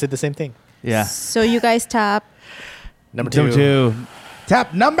 Yeah, I would say the same thing. Yeah. So you guys tap. Number 2. Number 2.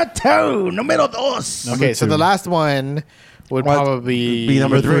 Tap number 2. Número 2. Number Okay, so 2. the last one would What? probably Be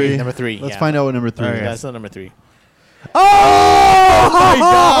number 3. Number 3. Let's find out what number 3 All is. right. That's not number 3. Oh my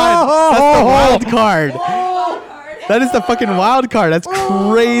God. That's the wild card. That is the fucking wild card. That's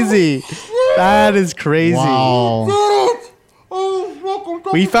crazy. That is crazy. Wow.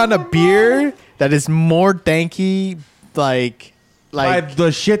 We found a beer that is more danky, like By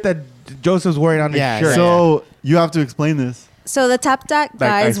the shit that Joseph's wearing on his Yeah, shirt. So you have to explain this. So the Tap Deck Like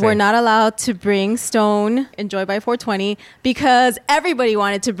I guys say. were not allowed to bring Stone Enjoy by 420 because everybody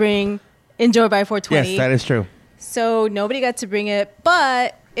wanted to bring Enjoy by 420. Yes, that is true. So nobody got to bring it.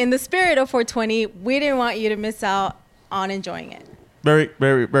 But in the spirit of 420, we didn't want you to miss out on enjoying it. Very,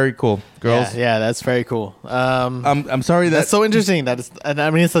 very, very cool, girls. Yeah, that's very cool. I'm sorry that That's so interesting. That is, and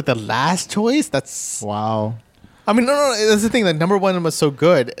I mean, it's like the last choice. That's. Wow. I mean, no. That's the thing. Like number one was so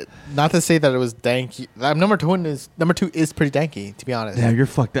good. Not to say that it was danky. Number two is pretty danky. To be honest. Damn, you're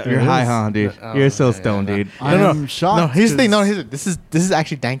fucked up. You're It high, is. huh, dude? Oh, You're so yeah, stoned, yeah, dude. I'm shocked. No, here's the thing. 'cause- This is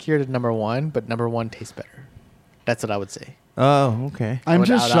actually dankier than number one, but number one tastes better. That's what I would say. Oh, okay. I'm would-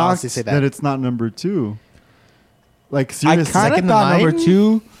 just I would shocked honestly say that. that. it's not number 2. Like I seriously, kind of second thought in number line?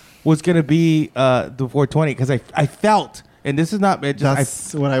 2 was gonna be the 420 because I felt, and this is not it just,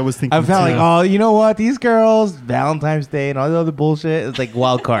 that's what I was thinking. I felt too. like, oh, you know what? These girls, Valentine's Day and all the other bullshit, it's like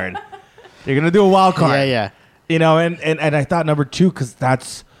wild card. They're gonna do a wild card. Yeah, yeah. You know, and I thought number 2 because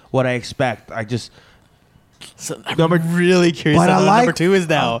that's what I expect. I just So I'm Number- really curious but I what like- number 2 is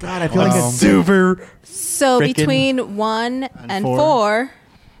now. Oh, God, I feel like it's super. So Frickin- between 1 and four.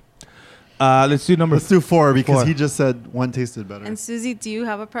 4, let's do number. Let's do 4 because 4. he just said 1 tasted better. and Susie, do you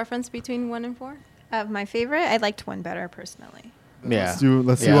have a preference between 1 and 4? My favorite, I liked 1 better personally. Yeah.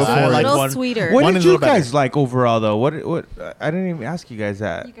 Let's see Yeah, what I 4 A like is. little one. sweeter. What One did is a you little better. guys like overall, though? What? I didn't even ask you guys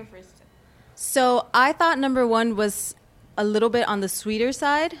that. You go first. So I thought number 1 was a little bit on the sweeter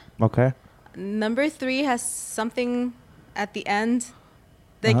side. Okay. Number 3 has something at the end.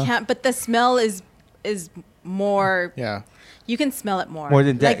 They Uh-huh. can't, but the smell is more. Yeah. You can smell it more. More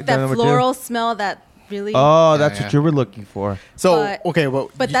than like than that number 2? floral smell that really. Oh, Yeah, that's yeah. what you were looking for. So But- okay, well,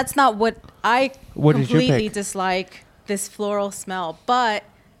 But that's not what I What did you completely pick? dislike, this floral smell. But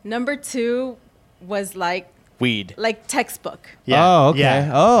number 2 was like weed. textbook. Yeah. Oh, okay.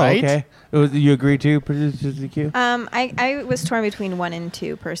 Yeah. Oh, Right? okay. You agree too, producer Q? I was torn between 1 and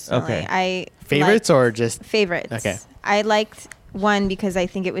 2 personally. Okay. I Favorites liked- or just favorites. Okay. I liked 1 because I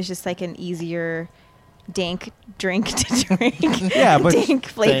think it was just like an easier dank drink to drink. Yeah, but dank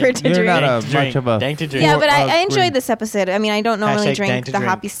flavor to you're drink. not a Dank to drink. much of a Dank to drink. Yeah, but I green. enjoyed this episode. I mean, I don't normally Hashtag drink dank to the drink.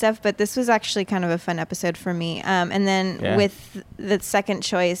 hoppy stuff, but this was actually kind of a fun episode for me. And then Yeah. with the second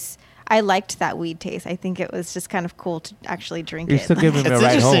choice, I liked that weed taste. I think it was just kind of cool to actually drink You're it. still giving me a It's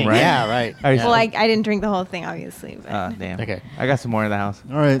ride interesting. home, right? Yeah, right. Are you Yeah. well, I didn't drink the whole thing, obviously. But Damn. Okay. I got some more in the house.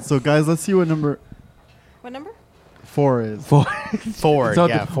 All right, so guys, let's see what number What number? 4 is. 4. Four. So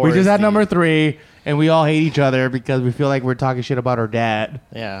yeah, four we just is had the- number 3, and we all hate each other because we feel like we're talking shit about our dad.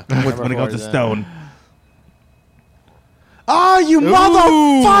 Yeah. When it comes to is, Stone. Oh, you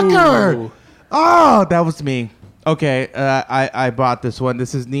motherfucker! Oh, that was me. Okay, I bought this one.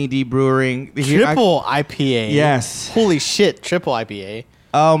 This is Knee Deep Brewing. Here- I- Triple IPA. Yes. Holy shit! Triple IPA.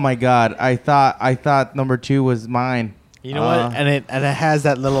 Oh my god! I thought number 2 was mine. You know what? And it has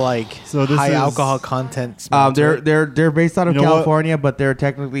that little So this high is- alcohol content. smell to They're it. they're based out of You know what? California, but they're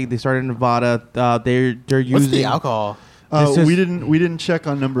technically they started in Nevada. They're using What's the alcohol? This is- we didn't check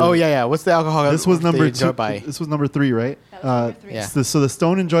on number. Oh yeah. What's the alcohol? This was they number enjoy 2. By? This was number 3, right? That was number 3. Yeah. So the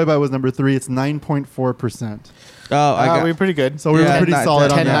Stone Enjoy by was number 3. It's 9.4%. Oh, I got. we're pretty good. So we were Yeah, pretty not-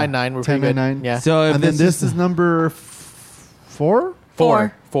 solid on 10.99. that. We're pretty good. 10.99. Yeah. So if And then this is number 4.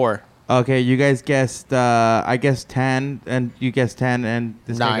 Four. okay. You guys guessed. I guessed 10, and you guessed 10, and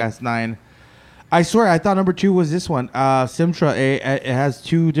this guy 9. guessed 9. I swear, I thought number 2 was this one. Simtra. It has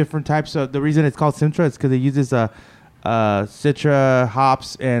 2 different types of. The reason it's called Simtra is because it uses Citra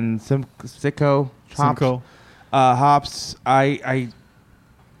hops and Simcoe hops. I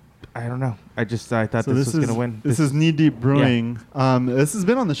don't know. I thought So this was gonna win. This is Knee Deep Brewing. This has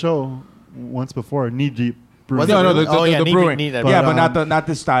been on the show once before. Knee Deep Brewing. Was it no, really? the Oh, yeah, the Knee brewing. Deep, Yeah, But, but not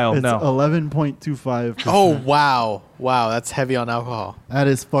this style. It's No. 11.25%. Oh wow. That's heavy on alcohol. That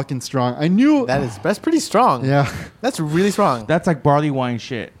is fucking strong. I knew. That's pretty strong. Yeah. That's really strong. That's like barley wine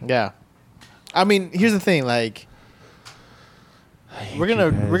shit. Yeah. I mean, here's the thing. Like, we're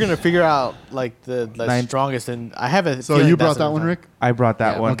gonna figure out like the Nine- strongest, and I have a. So feeling you that's brought that what one, it's Rick? I brought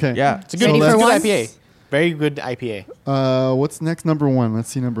that Yeah. one. Okay. Yeah. It's a good, So it's a let's- good IPA. Very good IPA. What's next? Number 1. Let's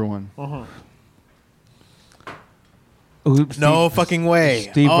see number 1. Oops, No Steve- fucking way.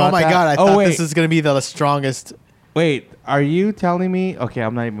 Steve Oh brought my that? god! I Oh, thought wait. this was gonna be the strongest. Wait, are you telling me? Okay,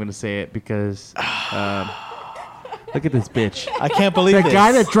 I'm not even gonna say it because. Look at this bitch. I can't believe The this.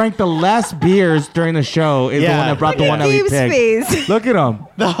 guy that drank the less beers during the show is the Yeah. one that brought the Look one at that we Steve's picked. face. Look at him.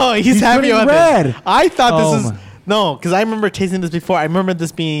 No, he's He's happy turning about red. this. I thought Oh this was my- no, because I remember tasting this before. I remember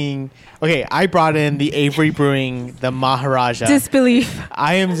this being okay. I brought in the Avery Brewing, the Maharaja. Disbelief.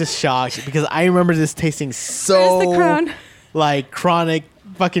 I am just shocked because I remember this tasting so Where's the crown? like chronic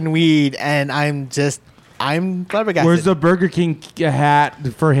fucking weed, and I'm flabbergasted. Where's the Burger King hat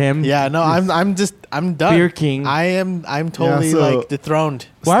for him? Yeah, no, I'm done. Beer King. I'm totally Yeah, so- like dethroned.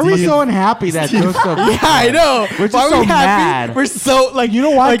 Why are we Steve- so unhappy that Joseph? Yeah, I know. We're just Why are so we happy? mad. We're so like You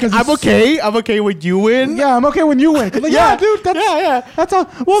know why? Like, 'Cause I'm it's- okay. I'm okay with you win. Yeah, I'm okay when you win. Like, yeah, dude. That's, yeah. That's all.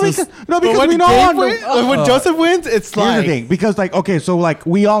 Well, because But because when we know Gabe on win- when Joseph wins, it's Here's like the thing, because like okay, so like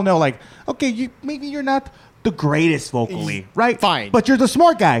we all know like okay, you maybe you're not the greatest vocally, right? Fine. But you're the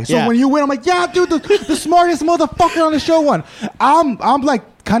smart guy. So Yeah. when you win, I'm like, yeah, dude, the smartest motherfucker on the show won. I'm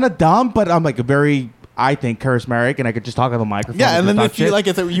like kind of dumb, but I'm like a very, I think, charismatic, and I could just talk on the microphone. Yeah, and then talk if you shit. like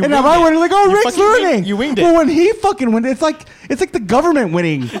it, you and winged if I it. win, like, oh, You Rick's fucking learning. you winged it. But when he fucking wins, it's like the government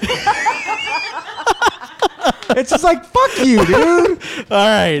winning. It's just like, fuck you, dude. All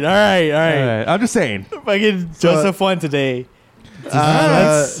right. I'm just saying. Fucking Joseph won today.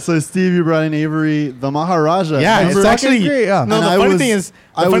 So Steve, you brought in Avery, the Maharaja. Yeah, Remember? it's actually great, yeah. No, And the I funny was- thing is,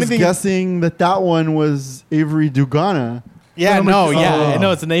 I was guessing that one was Avery Dugana. Yeah, And I'm like, I oh.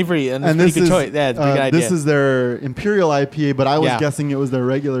 know it's an Avery, and it's And a this pretty good is choice. Yeah, it's a pretty good idea. this is their Imperial IPA, but I was Yeah. guessing it was their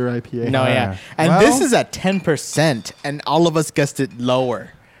regular IPA. No, yeah. And Well- this is at 10%, and all of us guessed it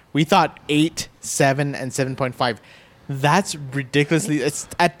lower. We thought 8, 7, and 7.5. That's ridiculously. It's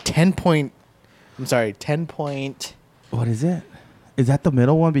at 10 point. I'm sorry, 10 point. What is it? Is that the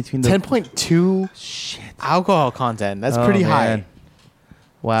middle one between the 10.2 shit? alcohol content. That's Oh, pretty man. high.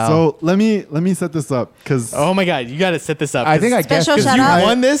 Wow. So let me set this up because Oh my god, you got to set this up. I think I guessed Special because shout you out.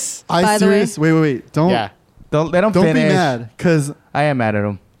 won this. I By the way. serious. Wait. Don't Yeah. don't let him don't finish. be mad because I am mad at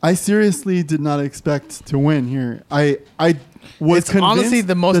him. I seriously did not expect to win here. I was It's convinced honestly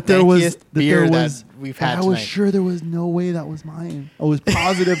the most that there was dankiest beer that was, we've but had I was tonight. sure there was no way that was mine. I was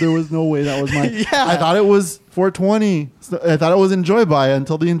positive there was no way that was mine. Yeah. I thought it was 420. So I thought it was Enjoy By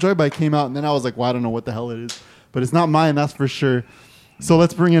until the Enjoy By came out, and then I was like, well, I don't know what the hell it is, but it's not mine, that's for sure. So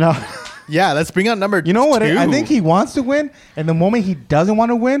let's bring it out. Yeah, let's bring out number. You know what? 2. I think he wants to win, and the moment he doesn't want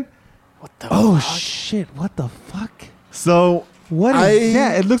to win, What the? oh fuck? shit! What the fuck? So What is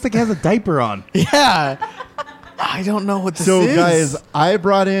that? It looks like he has a diaper on. Yeah. I don't know what this So is. guys, I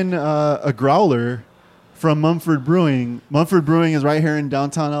brought in a growler from Mumford Brewing. Mumford Brewing is right here in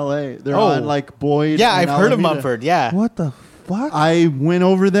downtown LA. They're Oh. on like Boyd. Yeah, and I've heard of Alameda. Mumford. Yeah. What the fuck? I went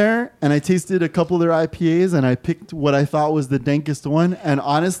over there and I tasted a couple of their IPAs and I picked what I thought was the dankest one. And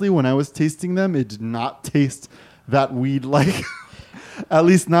honestly, when I was tasting them, it did not taste that weed like. At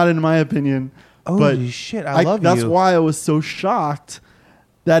least not in my opinion. Holy shit! I love That's you. why I was so shocked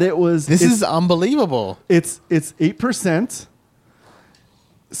that it was. This it's- is unbelievable. It's 8%.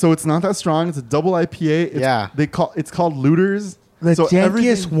 So it's not that strong. It's a double IPA. It's called Looters. The so jankiest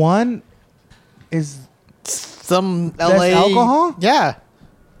everything- one is Some That's LA alcohol? Yeah.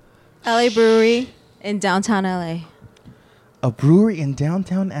 LA Brewery in downtown LA. a brewery in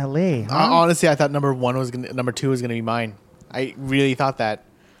downtown LA. Huh? Honestly, I thought number 2 was gonna be mine. I really thought that.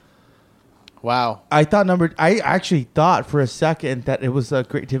 Wow. I actually thought for a second that it was a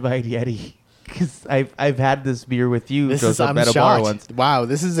Great Divide Yeti because I've had this beer with you. This is Joseph, I'm at a bar shocked. once. Wow.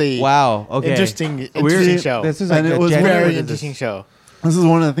 This is a Wow. Okay. interesting We're- show. This is like And it a was genuine- very very interesting show. This is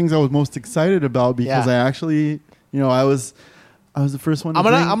one of the things I was most excited about because Yeah. I actually, I was the first one. I'm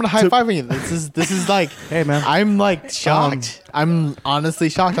gonna high five you. This is like Hey, man. I'm like shocked. I'm honestly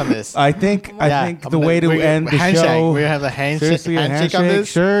shocked on this. I think Yeah, the I'm way to we're gonna- end the handshake. show. We're gonna have a handshake, Seriously, a handshake on handshake.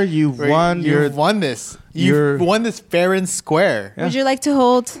 this. Sure, you've won. You've won this. you're- You've won this fair and square. Yeah. Would you like to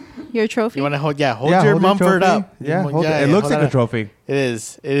hold your trophy? You want to hold? Yeah, hold Yeah, your hold Mumford trophy. up. Yeah, hold it. It looks hold like a that trophy. up. It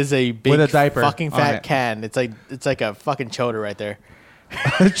is. It is a big With a diaper fucking on fat it. can. It's like a fucking choder right there.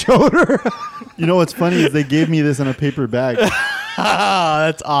 Shoulder. You know what's funny is they gave me this in a paper bag.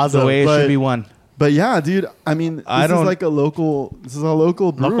 That's awesome. the way it but- should be won. But yeah, dude, I mean, this I is don't- like a local. This is a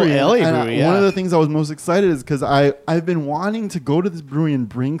local brewery. LA And brewery, One yeah. of the things I was most excited is because I've been wanting to go to this brewery and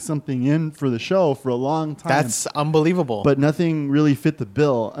bring something in for the show for a long time. That's unbelievable. but nothing really fit the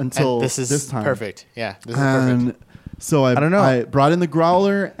bill until and this is time. perfect. Yeah, this is And perfect. so I don't know. I brought in the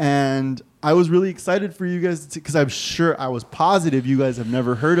growler, and I was really excited for you guys because I was positive you guys have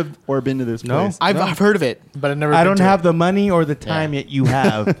never heard of or been to this No. place. I've heard of it, but I've never. I been don't to have it. the money or the time yet. You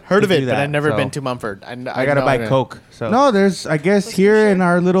have heard to of it, do but that, I've never so. been to Mumford. I gotta know buy it. Coke. So no, there's I guess here in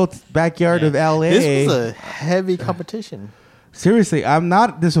our little backyard of LA. This was a heavy competition. Seriously, I'm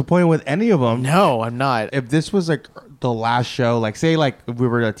not disappointed with any of them. No, I'm not. If this was like the last show, like say like if we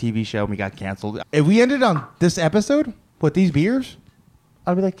were a TV show and we got canceled, if we ended on this episode with these beers,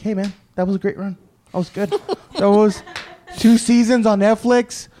 I'd be like, hey man, that was a great run. That was good. That was 2 seasons on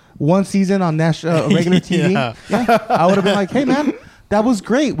Netflix, 1 season on national regular TV. Yeah. Yeah, I would have been like, hey man, that was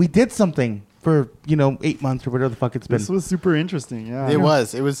great. We did something for 8 months or whatever the fuck it's been. This was super interesting. Yeah, It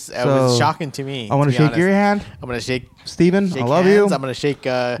was. It was So, shocking to me. I want to be shake honest. your hand, I'm gonna shake. Steven. Shake I love hands. you. I'm gonna shake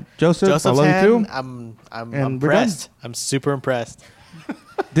Joseph, I Joseph's love you hand. too. I'm And we're done. impressed. I'm super impressed.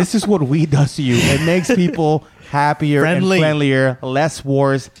 This is what weed does to you. It makes people happier, Friendly. and friendlier, less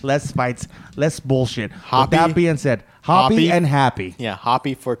wars, less fights, less bullshit. Hoppy. With that being said, hoppy Hoppy. and happy. Yeah,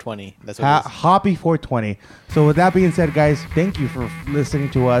 Hoppy 420. That's what it is. Hoppy 420. So with that being said, guys, thank you for listening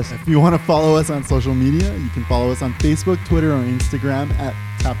to us. If you want to follow us on social media, you can follow us on Facebook, Twitter, or Instagram at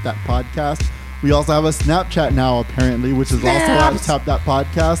Tap That Podcast. We also have a Snapchat now, apparently, which is also at Tap That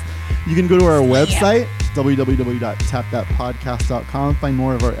Podcast. You can go to our website, www.tapthatpodcast.com, find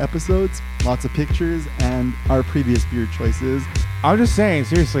more of our episodes, lots of pictures, and our previous beer choices. I'm just saying,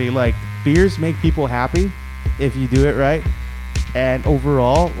 seriously, like, beers make people happy if you do it right. And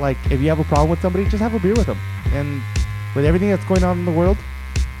overall, like, if you have a problem with somebody, just have a beer with them. And with everything that's going on in the world,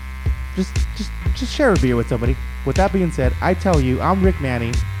 just share a beer with somebody. With that being said, I tell you, I'm Rick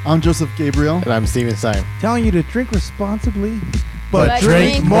Manny, I'm Joseph Gabriel. And I'm Steven Syme. telling you to drink responsibly, But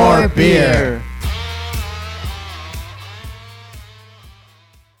drink more beer.